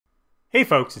Hey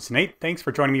folks, it's Nate. Thanks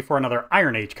for joining me for another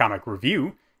Iron Age comic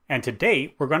review. And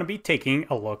today we're going to be taking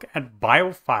a look at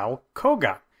Biophile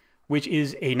Kolga, which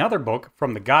is another book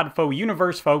from the Godfoe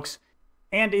universe, folks,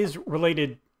 and is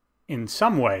related in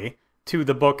some way to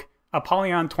the book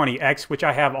Apollyon 20X, which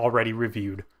I have already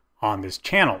reviewed on this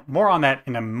channel. More on that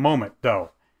in a moment,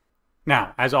 though.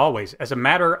 Now, as always, as a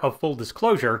matter of full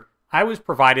disclosure, I was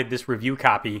provided this review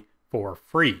copy for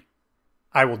free.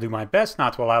 I will do my best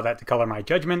not to allow that to color my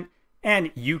judgment,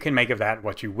 and you can make of that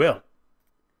what you will.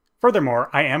 Furthermore,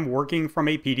 I am working from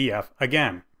a PDF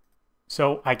again,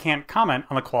 so I can't comment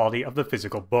on the quality of the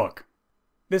physical book.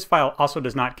 This file also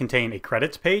does not contain a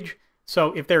credits page,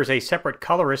 so if there's a separate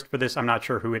colorist for this, I'm not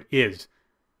sure who it is.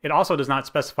 It also does not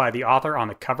specify the author on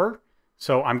the cover,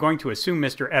 so I'm going to assume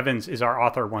Mr. Evans is our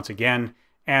author once again,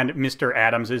 and Mr.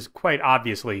 Adams is quite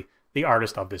obviously the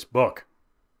artist of this book.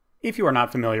 If you are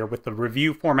not familiar with the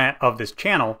review format of this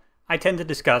channel, I tend to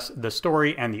discuss the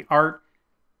story and the art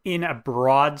in a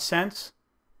broad sense,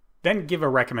 then give a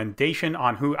recommendation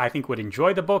on who I think would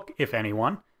enjoy the book, if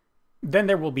anyone. Then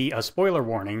there will be a spoiler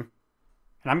warning,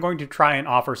 and I'm going to try and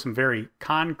offer some very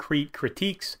concrete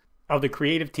critiques of the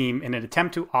creative team in an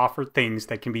attempt to offer things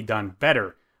that can be done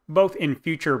better, both in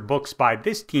future books by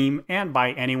this team and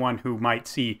by anyone who might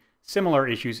see similar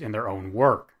issues in their own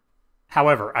work.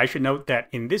 However, I should note that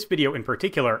in this video in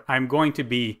particular, I'm going to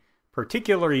be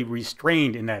particularly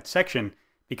restrained in that section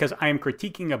because I am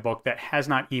critiquing a book that has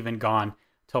not even gone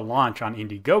to launch on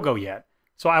Indiegogo yet.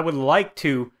 So I would like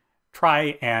to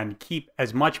try and keep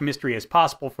as much mystery as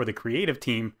possible for the creative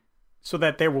team so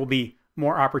that there will be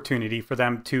more opportunity for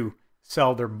them to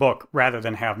sell their book rather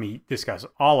than have me discuss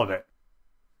all of it.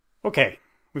 Okay,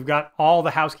 we've got all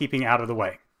the housekeeping out of the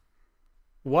way.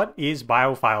 What is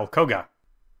Biophile Kolga?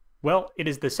 Well, it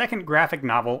is the second graphic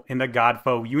novel in the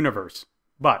Godfoe universe,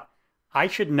 but I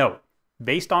should note,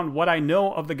 based on what I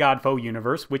know of the Godfoe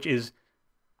universe, which is,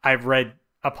 I've read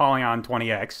Apollyon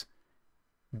 20X,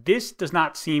 this does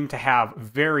not seem to have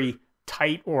very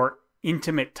tight or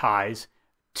intimate ties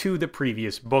to the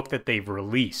previous book that they've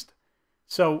released.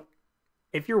 So,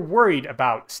 if you're worried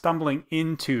about stumbling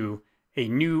into a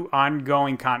new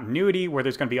ongoing continuity where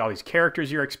there's going to be all these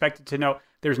characters you're expected to know,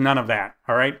 there's none of that,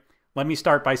 all right? Let me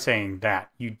start by saying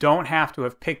that you don't have to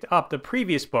have picked up the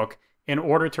previous book in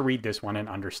order to read this one and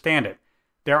understand it.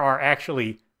 There are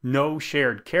actually no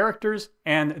shared characters,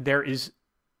 and there is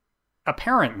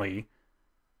apparently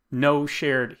no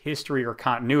shared history or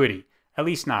continuity, at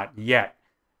least not yet.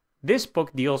 This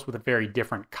book deals with very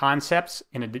different concepts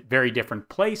in a very different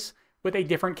place with a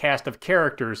different cast of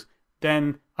characters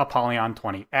than Apollyon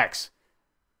 20X.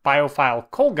 Biophile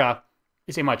Kolga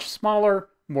is a much smaller,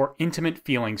 more intimate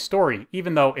feeling story,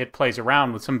 even though it plays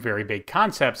around with some very big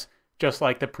concepts just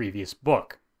like the previous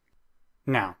book.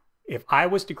 Now, if I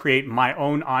was to create my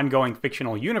own ongoing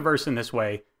fictional universe in this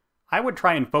way, I would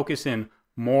try and focus in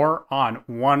more on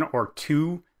one or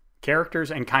two characters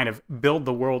and kind of build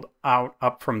the world out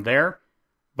up from there.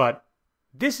 But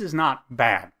this is not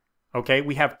bad, okay?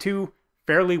 We have two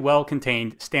fairly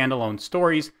well-contained standalone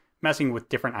stories messing with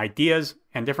different ideas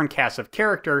and different casts of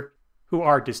character who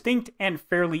are distinct and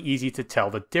fairly easy to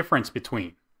tell the difference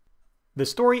between. The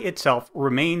story itself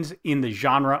remains in the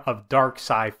genre of dark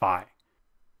sci-fi.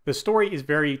 The story is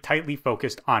very tightly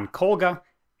focused on Kolga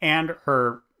and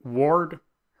her ward,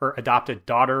 her adopted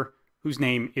daughter, whose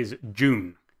name is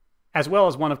June, as well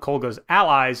as one of Kolga's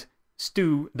allies,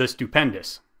 Stu the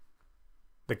Stupendous.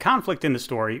 The conflict in the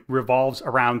story revolves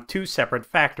around two separate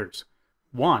factors.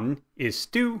 One is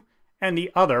Stu, and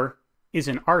the other is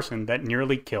an arson that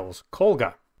nearly kills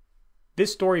Kolga.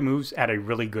 This story moves at a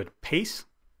really good pace,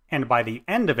 and by the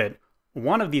end of it,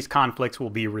 one of these conflicts will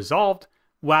be resolved,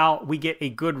 while we get a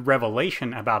good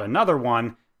revelation about another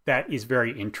one that is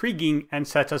very intriguing and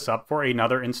sets us up for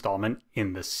another installment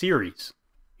in the series.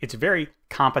 It's very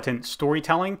competent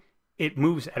storytelling, it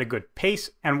moves at a good pace,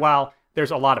 and while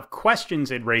there's a lot of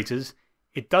questions it raises,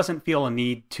 it doesn't feel a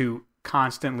need to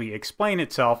constantly explain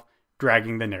itself,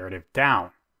 dragging the narrative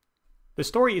down. The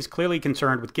story is clearly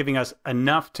concerned with giving us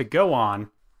enough to go on,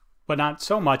 but not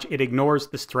so much it ignores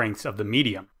the strengths of the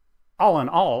medium. All in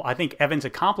all, I think Evans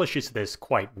accomplishes this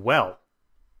quite well.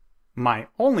 My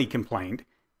only complaint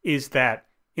is that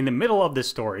in the middle of this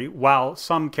story, while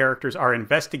some characters are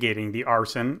investigating the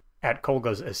arson at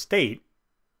Kolga's estate,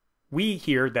 we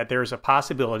hear that there's a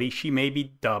possibility she may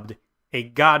be dubbed a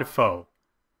Godfoe.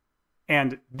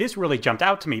 And this really jumped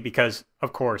out to me because,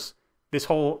 of course, this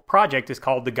whole project is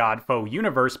called the Godfoe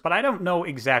universe, but I don't know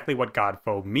exactly what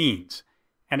Godfoe means.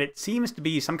 And it seems to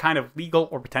be some kind of legal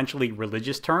or potentially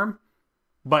religious term,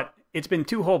 but it's been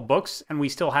 2 whole books and we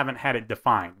still haven't had it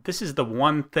defined. This is the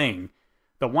one thing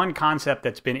the one concept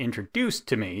that's been introduced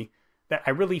to me that I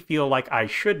really feel like I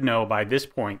should know by this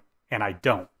point, and I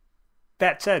don't.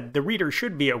 That said, the reader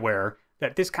should be aware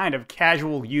that this kind of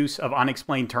casual use of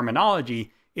unexplained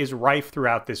terminology is rife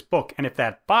throughout this book, and if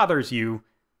that bothers you,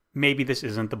 maybe this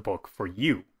isn't the book for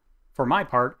you. For my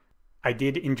part, I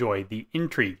did enjoy the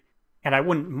intrigue, and I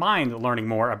wouldn't mind learning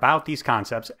more about these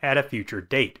concepts at a future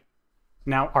date.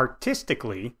 Now,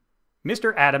 artistically,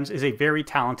 Mr. Adams is a very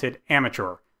talented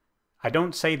amateur. I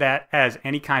don't say that as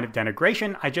any kind of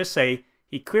denigration, I just say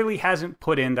he clearly hasn't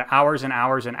put in the hours and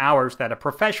hours and hours that a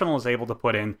professional is able to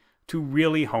put in to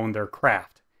really hone their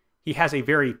craft. He has a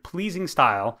very pleasing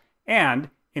style,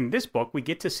 and in this book we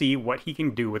get to see what he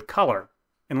can do with color.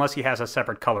 Unless he has a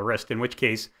separate colorist, in which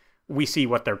case we see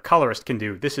what their colorist can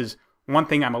do. This is one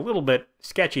thing I'm a little bit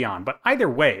sketchy on, but either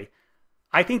way,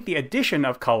 I think the addition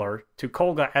of color to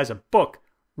Kolga as a book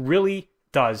really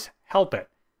does help it.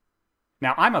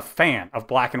 Now, I'm a fan of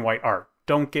black and white art,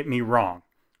 don't get me wrong.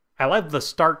 I love the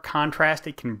stark contrast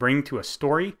it can bring to a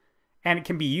story, and it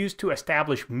can be used to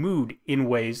establish mood in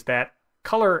ways that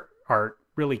color art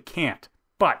really can't.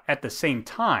 But at the same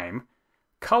time,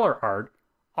 color art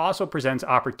also presents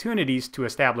opportunities to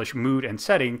establish mood and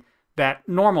setting that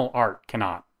normal art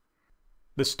cannot.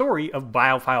 The story of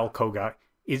Biophile Kolga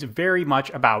is very much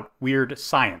about weird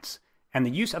science, and the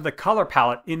use of the color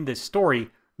palette in this story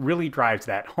really drives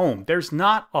that home. There's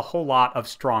not a whole lot of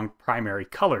strong primary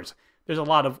colors. There's a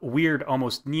lot of weird,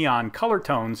 almost neon color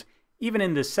tones, even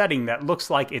in this setting that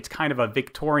looks like it's kind of a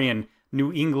Victorian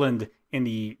New England in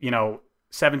the,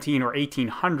 17 or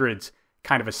 1800s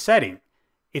kind of a setting.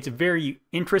 It's very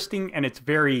interesting and it's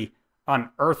very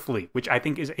unearthly, which I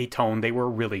think is a tone they were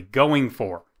really going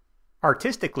for.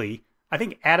 Artistically, I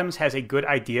think Adams has a good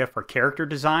idea for character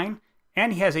design,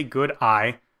 and he has a good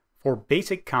eye for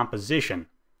basic composition.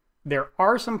 There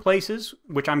are some places,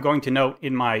 which I'm going to note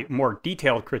in my more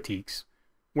detailed critiques,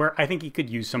 where I think he could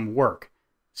use some work,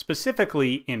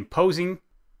 specifically in posing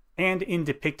and in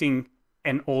depicting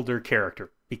an older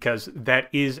character, because that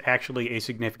is actually a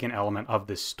significant element of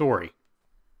this story.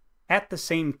 At the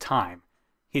same time,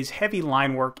 his heavy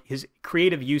line work, his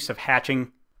creative use of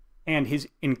hatching, and his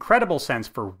incredible sense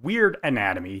for weird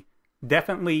anatomy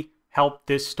definitely helped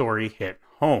this story hit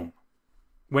home.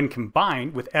 When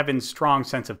combined with Evan's strong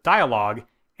sense of dialogue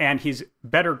and his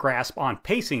better grasp on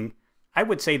pacing, I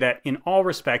would say that in all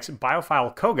respects,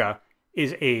 Biophile Kolga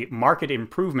is a marked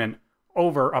improvement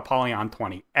over Apollyon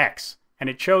 20X, and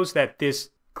it shows that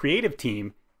this creative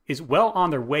team is well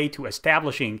on their way to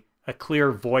establishing a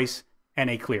clear voice and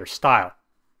a clear style.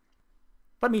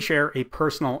 Let me share a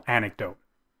personal anecdote.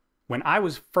 When I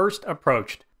was first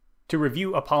approached to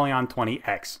review Apollyon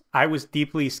 20X, I was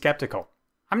deeply skeptical.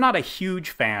 I'm not a huge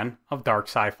fan of dark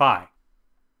sci-fi.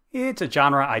 It's a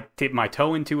genre I dip my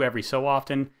toe into every so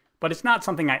often, but it's not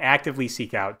something I actively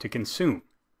seek out to consume.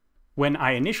 When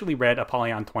I initially read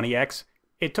Apollyon 20X,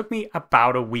 it took me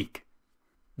about a week.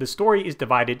 The story is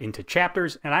divided into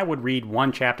chapters, and I would read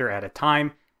one chapter at a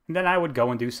time, and then I would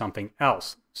go and do something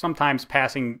else, sometimes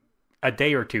passing a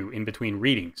day or two in between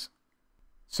readings.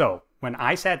 So, when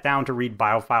I sat down to read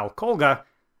Biophile Kolga,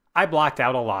 I blocked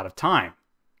out a lot of time.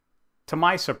 To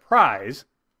my surprise,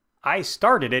 I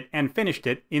started it and finished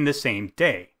it in the same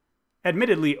day.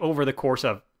 Admittedly, over the course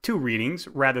of 2 readings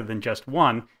rather than just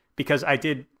one, because I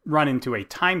did run into a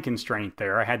time constraint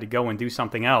there. I had to go and do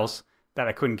something else that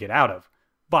I couldn't get out of.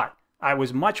 But I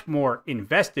was much more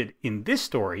invested in this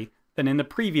story than in the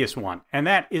previous one, and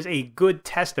that is a good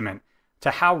testament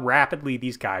to how rapidly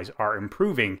these guys are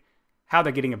improving, how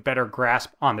they're getting a better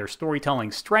grasp on their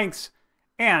storytelling strengths,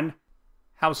 and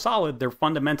how solid their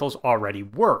fundamentals already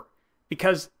were,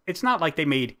 because it's not like they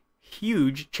made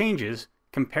huge changes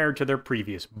compared to their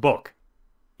previous book.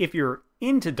 If you're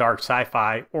into dark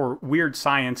sci-fi or weird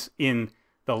science in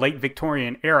the late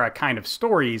Victorian era kind of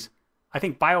stories, I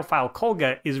think Biophile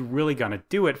Kolga is really going to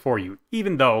do it for you,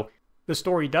 even though the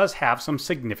story does have some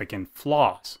significant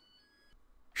flaws.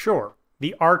 Sure,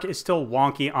 the art is still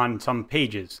wonky on some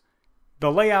pages.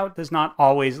 The layout does not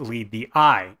always lead the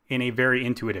eye in a very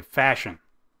intuitive fashion.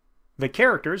 The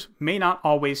characters may not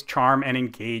always charm and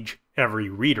engage every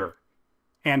reader.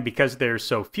 And because there's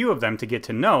so few of them to get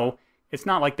to know, it's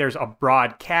not like there's a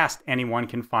broad cast anyone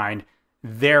can find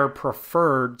their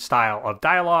preferred style of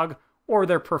dialogue or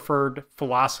their preferred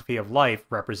philosophy of life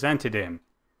represented in.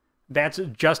 That's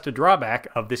just a drawback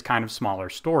of this kind of smaller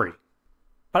story.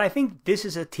 But I think this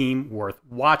is a team worth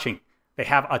watching. They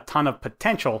have a ton of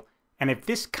potential, and if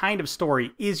this kind of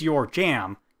story is your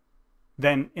jam,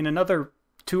 then in another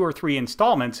 2 or 3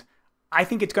 installments, I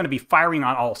think it's going to be firing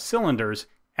on all cylinders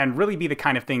and really be the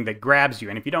kind of thing that grabs you.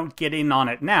 And if you don't get in on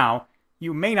it now,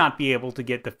 you may not be able to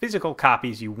get the physical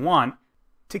copies you want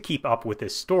to keep up with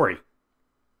this story.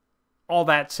 All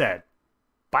that said,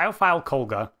 Biophile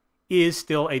Kolga is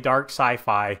still a dark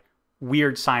sci-fi,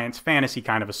 weird science fantasy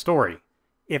kind of a story.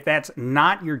 If that's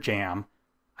not your jam,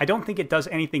 I don't think it does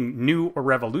anything new or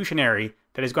revolutionary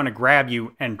that is going to grab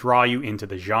you and draw you into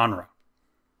the genre.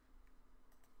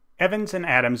 Evans and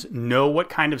Adams know what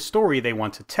kind of story they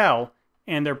want to tell,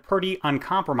 and they're pretty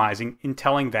uncompromising in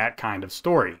telling that kind of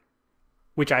story,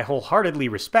 which I wholeheartedly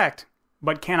respect,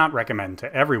 but cannot recommend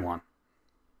to everyone.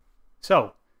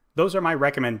 So, those are my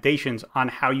recommendations on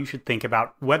how you should think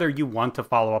about whether you want to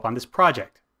follow up on this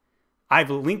project. I've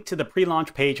linked to the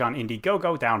pre-launch page on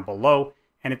Indiegogo down below,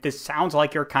 and if this sounds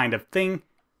like your kind of thing,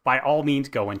 by all means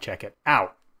go and check it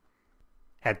out.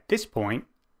 At this point,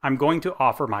 I'm going to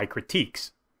offer my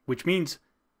critiques, which means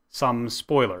some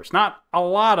spoilers. Not a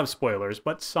lot of spoilers,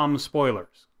 but some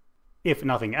spoilers. If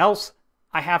nothing else,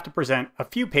 I have to present a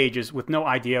few pages with no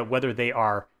idea whether they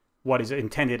are what is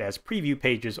intended as preview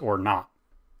pages or not.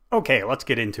 Okay, let's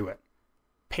get into it.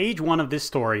 Page 1 of this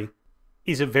story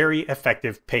is a very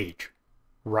effective page.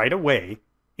 Right away,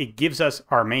 it gives us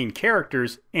our main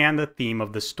characters and the theme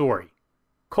of the story.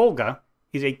 Kolga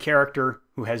is a character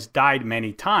who has died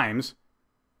many times,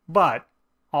 but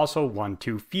also one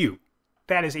too few.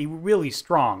 That is a really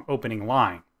strong opening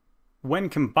line. When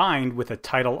combined with the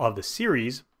title of the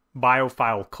series,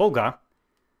 Biophile Kolga,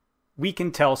 we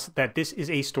can tell that this is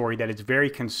a story that is very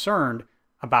concerned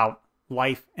about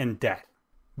life and death.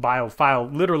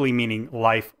 Biophile literally meaning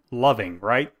life-loving,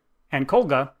 right? And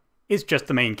Kolga is just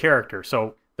the main character,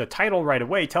 so the title right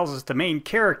away tells us the main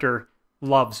character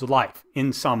loves life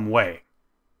in some way.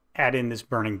 Add in this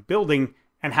burning building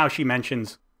and how she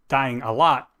mentions dying a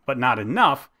lot but not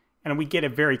enough, and we get a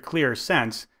very clear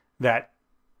sense that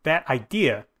that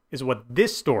idea is what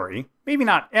this story, maybe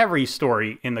not every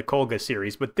story in the Kolga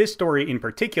series, but this story in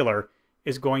particular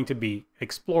is going to be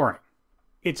exploring.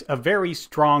 It's a very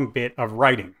strong bit of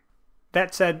writing.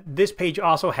 That said, this page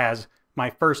also has my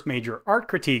first major art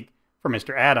critique for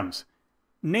Mr. Adams,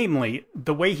 namely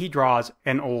the way he draws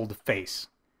an old face.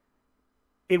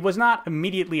 It was not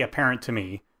immediately apparent to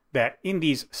me that in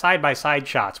these side-by-side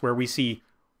shots where we see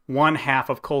one half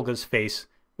of Kolga's face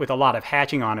with a lot of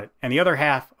hatching on it, and the other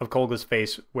half of Kolga's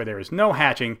face where there is no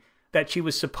hatching, that she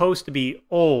was supposed to be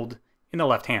old in the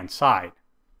left-hand side.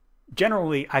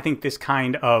 Generally, I think this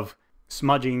kind of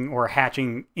smudging or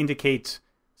hatching indicates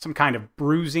some kind of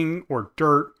bruising or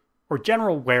dirt or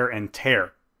general wear and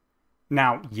tear.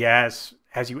 Now, yes,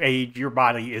 as you age, your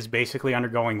body is basically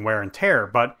undergoing wear and tear,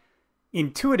 but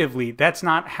intuitively, that's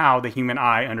not how the human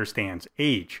eye understands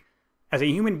age. As a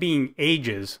human being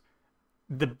ages,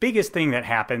 the biggest thing that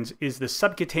happens is the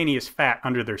subcutaneous fat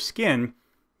under their skin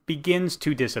begins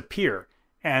to disappear,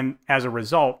 and as a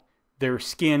result, their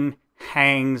skin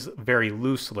hangs very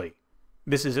loosely.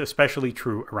 This is especially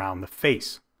true around the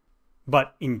face.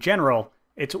 But in general,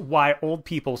 it's why old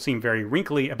people seem very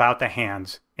wrinkly about the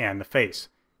hands and the face.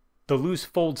 The loose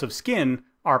folds of skin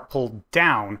are pulled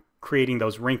down, creating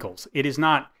those wrinkles. It is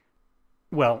not,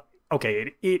 well,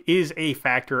 okay, it is a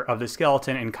factor of the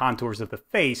skeleton and contours of the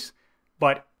face,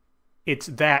 but it's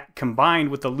that combined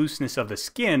with the looseness of the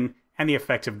skin and the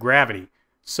effects of gravity.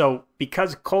 So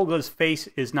because Kolga's face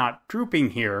is not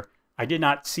drooping here, I did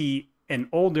not see an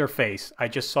older face, I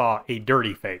just saw a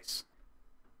dirty face.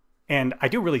 And I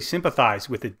do really sympathize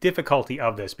with the difficulty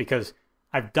of this because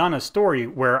I've done a story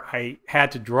where I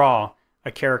had to draw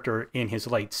a character in his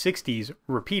late 60s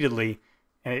repeatedly,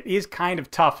 and it is kind of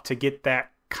tough to get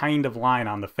that kind of line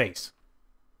on the face.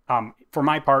 For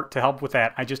my part, to help with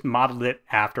that, I just modeled it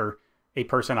after a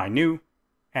person I knew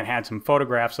and had some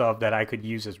photographs of that I could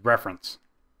use as reference.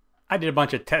 I did a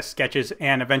bunch of test sketches,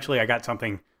 and eventually I got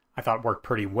something I thought worked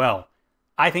pretty well.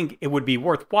 I think it would be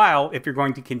worthwhile if you're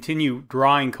going to continue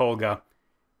drawing Kolga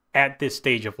at this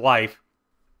stage of life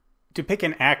to pick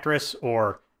an actress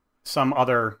or some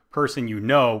other person you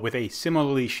know with a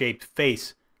similarly shaped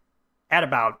face at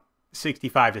about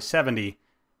 65 to 70,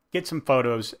 get some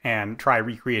photos and try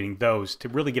recreating those to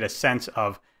really get a sense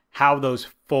of how those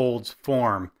folds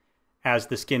form as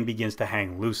the skin begins to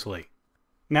hang loosely.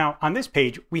 Now, on this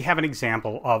page, we have an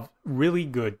example of really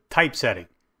good typesetting.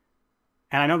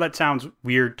 And I know that sounds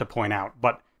weird to point out,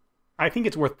 but I think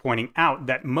it's worth pointing out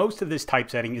that most of this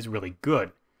typesetting is really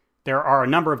good. There are a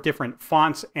number of different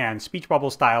fonts and speech bubble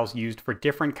styles used for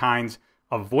different kinds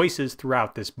of voices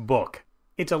throughout this book.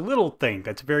 It's a little thing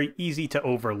that's very easy to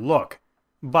overlook,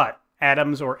 but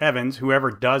Adams or Evans,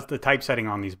 whoever does the typesetting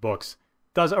on these books,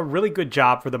 does a really good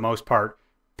job for the most part,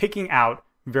 picking out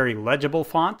very legible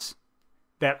fonts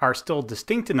that are still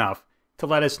distinct enough to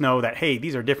let us know that, hey,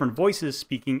 these are different voices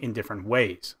speaking in different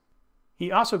ways.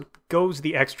 He also goes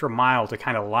the extra mile to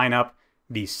kind of line up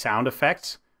these sound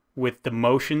effects with the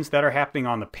motions that are happening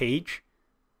on the page.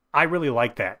 I really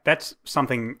like that. That's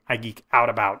something I geek out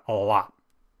about a lot.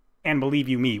 And believe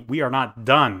you me, we are not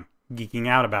done geeking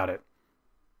out about it.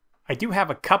 I do have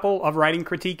a couple of writing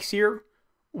critiques here.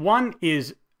 One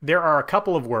is there are a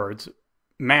couple of words,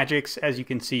 magics, as you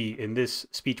can see in this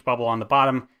speech bubble on the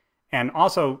bottom, and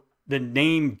also the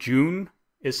name June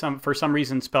is for some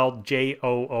reason spelled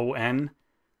Joon.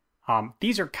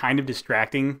 These are kind of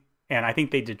distracting, and I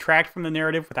think they detract from the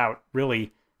narrative without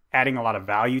really adding a lot of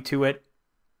value to it.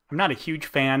 I'm not a huge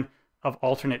fan of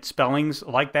alternate spellings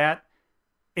like that,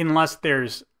 unless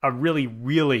there's a really,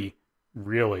 really,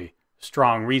 really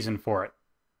strong reason for it.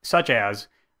 Such as,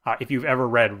 if you've ever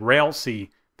read Railsea,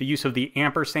 the use of the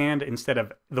ampersand instead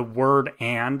of the word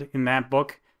and in that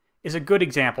book is a good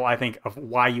example, I think, of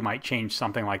why you might change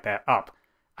something like that up.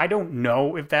 I don't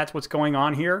know if that's what's going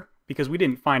on here, because we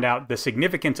didn't find out the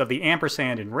significance of the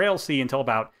ampersand in Railsea until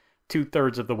about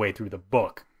 2/3 of the way through the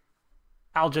book.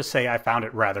 I'll just say I found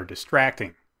it rather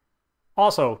distracting.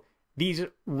 Also, these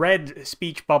red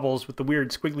speech bubbles with the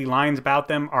weird squiggly lines about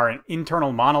them are an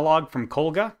internal monologue from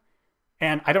Kolga,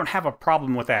 and I don't have a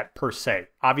problem with that per se.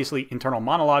 Obviously, internal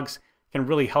monologues can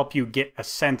really help you get a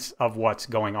sense of what's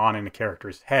going on in a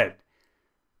character's head.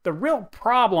 The real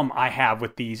problem I have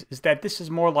with these is that this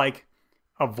is more like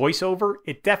a voiceover.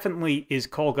 It definitely is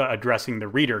Kolga addressing the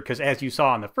reader, because as you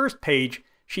saw on the first page,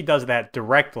 she does that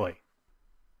directly.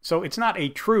 So it's not a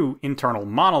true internal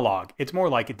monologue. It's more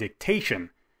like a dictation.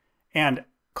 And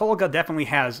Kolga definitely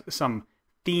has some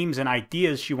themes and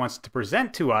ideas she wants to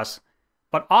present to us,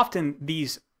 but often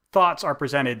these thoughts are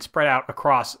presented spread out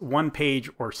across one page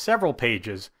or several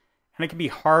pages, and it can be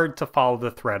hard to follow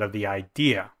the thread of the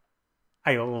idea.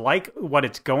 I like what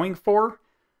it's going for,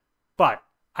 but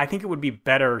I think it would be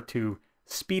better to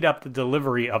speed up the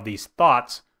delivery of these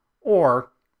thoughts,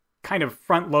 or kind of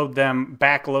front load them,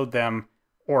 back load them,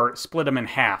 or split them in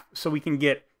half so we can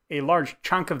get a large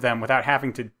chunk of them without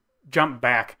having to jump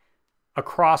back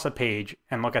across a page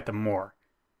and look at them more.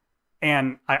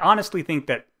 And I honestly think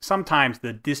that sometimes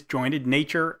the disjointed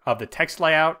nature of the text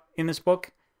layout in this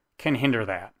book can hinder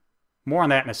that. More on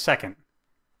that in a second.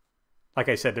 Like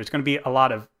I said, there's going to be a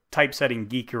lot of typesetting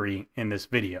geekery in this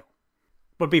video.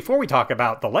 But before we talk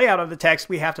about the layout of the text,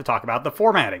 we have to talk about the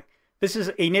formatting. This is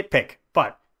a nitpick,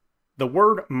 but the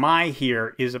word my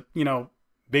here is,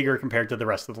 bigger compared to the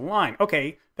rest of the line.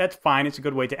 Okay, that's fine. It's a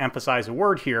good way to emphasize a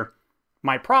word here.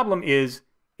 My problem is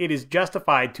it is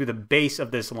justified to the base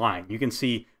of this line. You can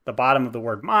see the bottom of the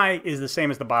word my is the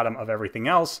same as the bottom of everything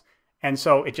else, and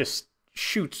so it just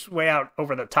shoots way out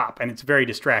over the top, and it's very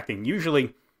distracting.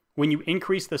 Usually, when you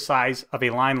increase the size of a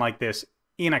line like this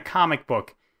in a comic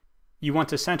book, you want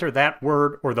to center that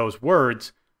word or those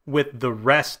words with the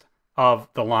rest of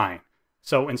the line.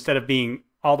 So instead of being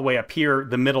all the way up here,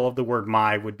 the middle of the word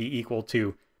my would be equal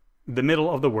to the middle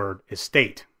of the word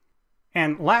estate.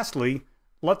 And lastly,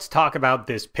 let's talk about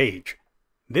this page.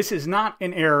 This is not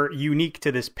an error unique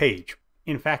to this page.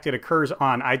 In fact, it occurs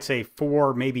on, I'd say,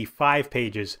 4, maybe 5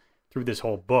 pages through this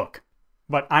whole book.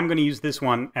 But I'm going to use this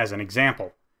one as an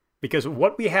example, because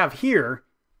what we have here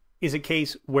is a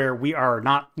case where we are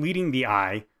not leading the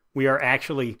eye, we are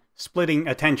actually splitting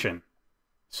attention.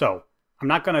 So, I'm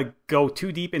not going to go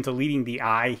too deep into leading the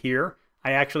eye here.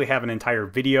 I actually have an entire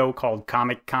video called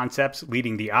Comic Concepts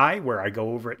Leading the Eye, where I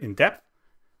go over it in depth.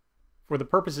 For the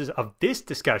purposes of this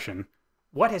discussion,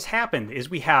 what has happened is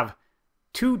we have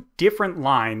 2 different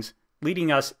lines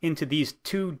leading us into these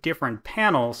 2 different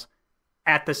panels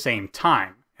at the same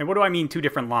time. And what do I mean 2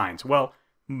 different lines? Well,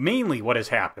 mainly what has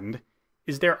happened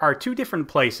is there are 2 different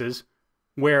places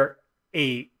where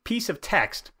a piece of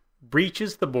text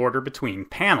breaches the border between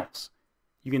panels.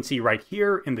 You can see right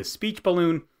here in this speech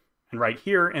balloon and right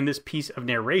here in this piece of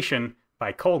narration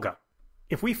by Kolga.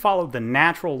 If we followed the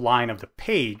natural line of the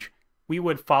page, we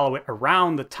would follow it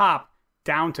around the top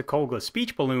down to Kolga's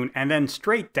speech balloon and then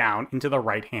straight down into the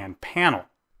right-hand panel,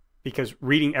 because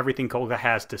reading everything Kolga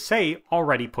has to say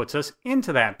already puts us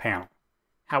into that panel.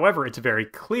 However, it's very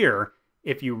clear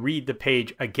if you read the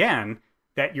page again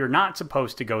that you're not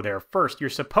supposed to go there first.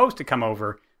 You're supposed to come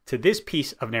over to this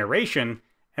piece of narration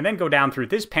and then go down through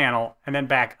this panel and then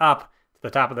back up to the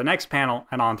top of the next panel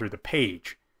and on through the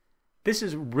page. This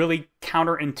is really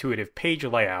counterintuitive page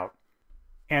layout,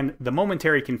 and the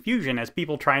momentary confusion as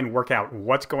people try and work out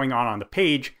what's going on the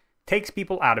page takes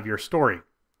people out of your story,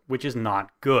 which is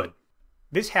not good.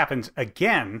 This happens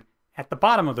again at the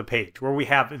bottom of the page, where we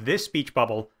have this speech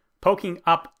bubble poking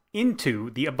up into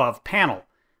the above panel.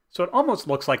 So it almost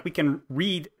looks like we can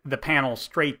read the panel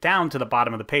straight down to the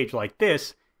bottom of the page like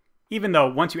this, even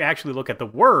though once you actually look at the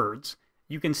words,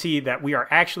 you can see that we are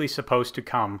actually supposed to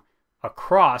come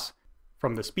across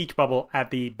from the speech bubble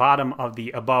at the bottom of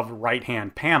the above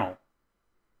right-hand panel.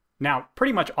 Now,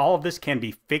 pretty much all of this can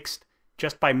be fixed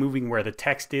just by moving where the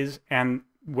text is and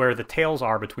where the tails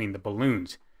are between the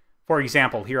balloons. For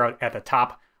example, here at the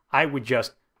top, I would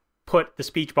just put the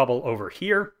speech bubble over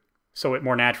here so it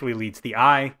more naturally leads the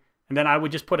eye, and then I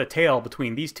would just put a tail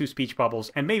between these two speech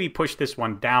bubbles and maybe push this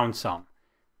one down some.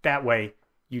 That way,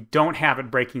 you don't have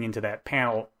it breaking into that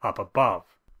panel up above.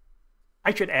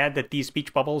 I should add that these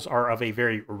speech bubbles are of a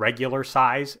very regular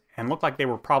size and look like they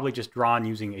were probably just drawn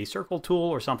using a circle tool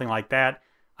or something like that.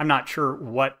 I'm not sure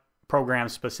what program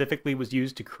specifically was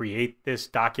used to create this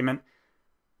document,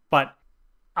 but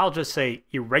I'll just say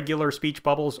irregular speech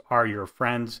bubbles are your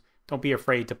friends. Don't be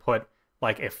afraid to put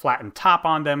like a flattened top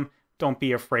on them. Don't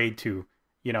be afraid to,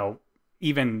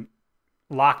 even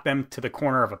lock them to the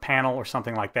corner of a panel or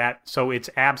something like that, so it's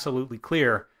absolutely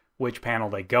clear which panel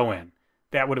they go in.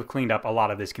 That would have cleaned up a lot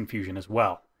of this confusion as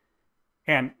well.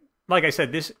 And like I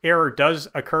said, this error does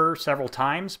occur several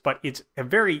times, but it's a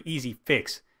very easy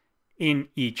fix in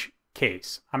each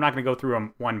case. I'm not going to go through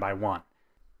them one by one.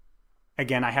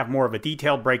 Again, I have more of a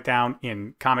detailed breakdown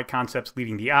in Comic Concepts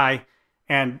Leading the Eye,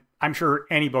 and I'm sure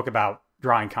any book about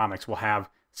drawing comics will have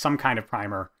some kind of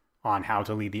primer on how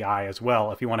to lead the eye as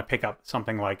well, if you want to pick up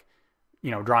something like,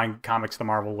 drawing comics the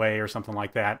Marvel way or something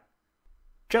like that.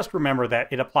 Just remember that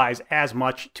it applies as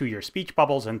much to your speech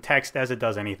bubbles and text as it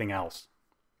does anything else.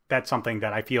 That's something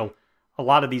that I feel a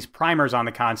lot of these primers on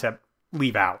the concept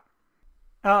leave out.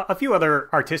 A few other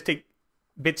artistic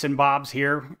bits and bobs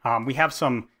here. We have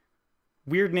some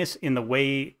weirdness in the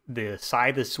way the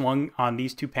scythe is swung on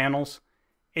these two panels.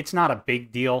 It's not a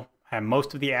big deal, and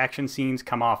most of the action scenes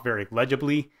come off very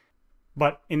legibly,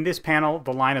 but in this panel,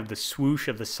 the line of the swoosh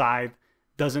of the scythe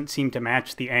doesn't seem to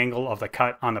match the angle of the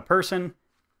cut on the person.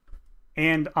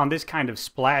 And on this kind of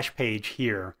splash page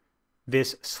here,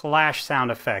 this slash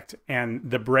sound effect and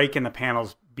the break in the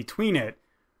panels between it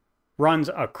runs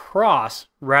across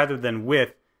rather than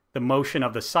with the motion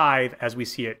of the scythe as we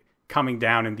see it coming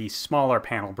down in these smaller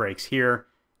panel breaks here,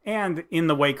 and in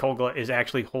the way Kolga is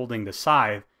actually holding the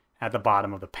scythe at the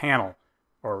bottom of the panel,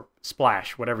 or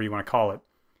splash, whatever you want to call it.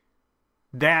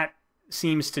 That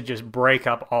seems to just break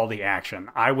up all the action.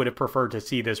 I would have preferred to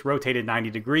see this rotated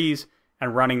 90 degrees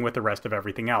and running with the rest of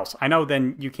everything else. I know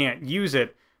then you can't use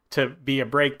it to be a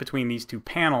break between these two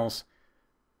panels,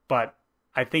 but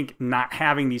I think not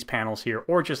having these panels here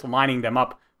or just lining them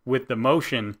up with the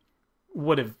motion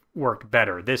would have worked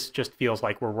better. This just feels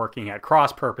like we're working at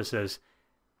cross purposes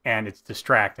and it's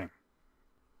distracting.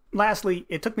 Lastly,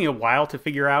 it took me a while to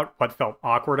figure out what felt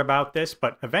awkward about this,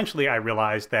 but eventually I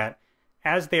realized that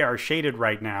as they are shaded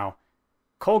right now,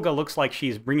 Kolga looks like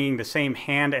she's bringing the same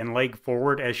hand and leg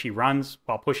forward as she runs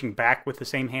while pushing back with the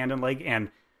same hand and leg, and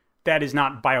that is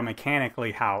not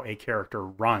biomechanically how a character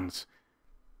runs.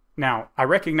 Now, I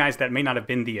recognize that may not have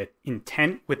been the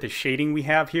intent with the shading we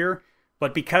have here,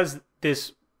 but because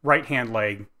this right hand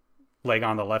leg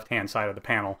on the left hand side of the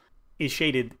panel, is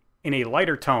shaded in a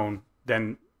lighter tone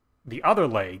than the other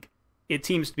leg, it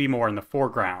seems to be more in the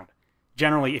foreground.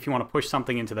 Generally, if you want to push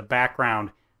something into the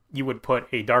background, you would put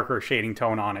a darker shading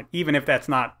tone on it, even if that's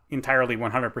not entirely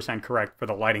 100% correct for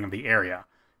the lighting of the area.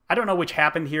 I don't know which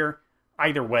happened here.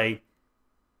 Either way,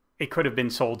 it could have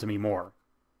been sold to me more.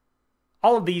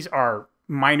 All of these are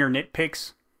minor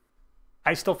nitpicks.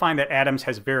 I still find that Adams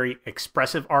has very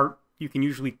expressive art. You can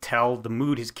usually tell the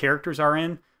mood his characters are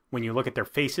in when you look at their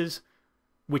faces,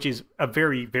 which is a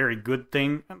very, very good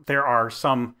thing. There are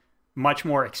some much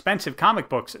more expensive comic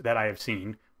books that I have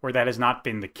seen where that has not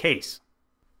been the case.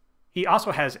 He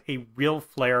also has a real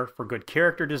flair for good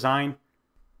character design,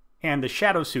 and the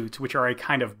shadow suits, which are a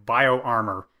kind of bio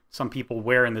armor some people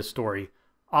wear in this story,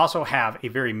 also have a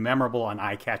very memorable and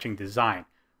eye-catching design.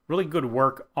 Really good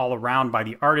work all around by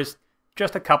the artist,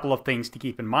 just a couple of things to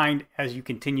keep in mind as you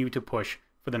continue to push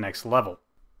for the next level.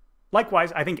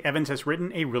 Likewise, I think Evans has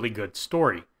written a really good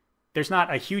story. There's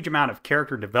not a huge amount of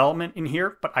character development in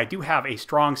here, but I do have a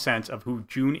strong sense of who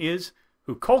June is,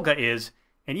 who Kolga is,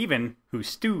 and even who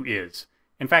Stu is.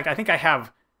 In fact, I think I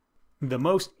have the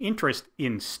most interest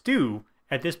in Stu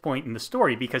at this point in the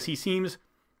story because he seems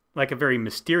like a very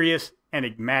mysterious,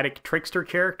 enigmatic trickster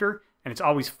character, and it's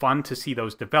always fun to see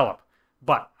those develop.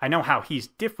 But I know how he's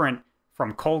different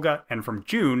from Kolga and from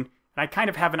June, and I kind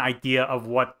of have an idea of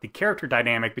what the character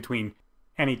dynamic between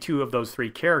any two of those three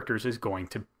characters is going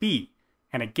to be.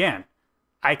 And again,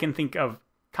 I can think of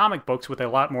comic books with a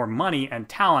lot more money and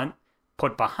talent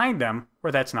put behind them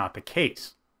where that's not the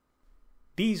case.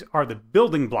 These are the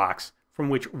building blocks from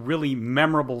which really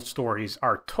memorable stories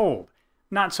are told,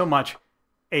 not so much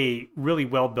a really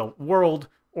well-built world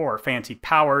or fancy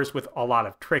powers with a lot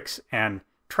of tricks and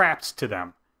traps to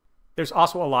them. There's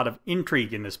also a lot of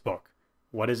intrigue in this book.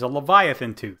 What is a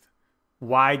Leviathan tooth?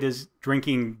 Why does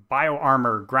drinking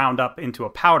bioarmor ground up into a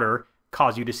powder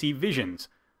cause you to see visions?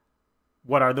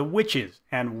 What are the witches,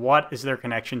 and what is their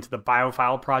connection to the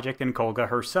Biophile project and Kolga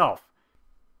herself?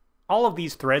 All of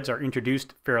these threads are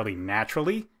introduced fairly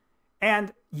naturally,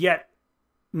 and yet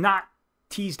not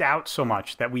teased out so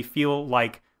much that we feel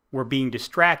like we're being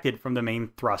distracted from the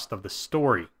main thrust of the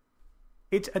story.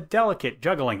 It's a delicate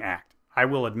juggling act, I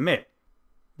will admit,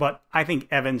 but I think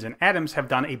Evans and Adams have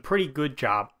done a pretty good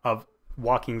job of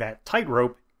walking that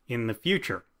tightrope in the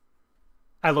future.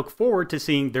 I look forward to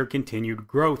seeing their continued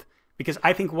growth, because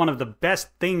I think one of the best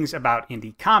things about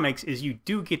indie comics is you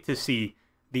do get to see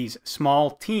these small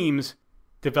teams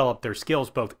develop their skills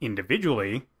both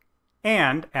individually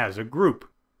and as a group.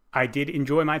 I did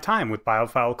enjoy my time with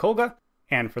Biophile Kolga,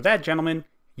 and for that, gentlemen,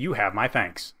 you have my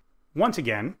thanks. Once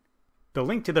again, the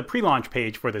link to the pre-launch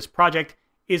page for this project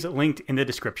is linked in the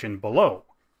description below.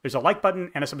 There's a like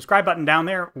button and a subscribe button down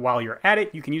there. While you're at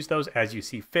it, you can use those as you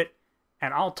see fit,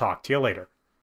 and I'll talk to you later.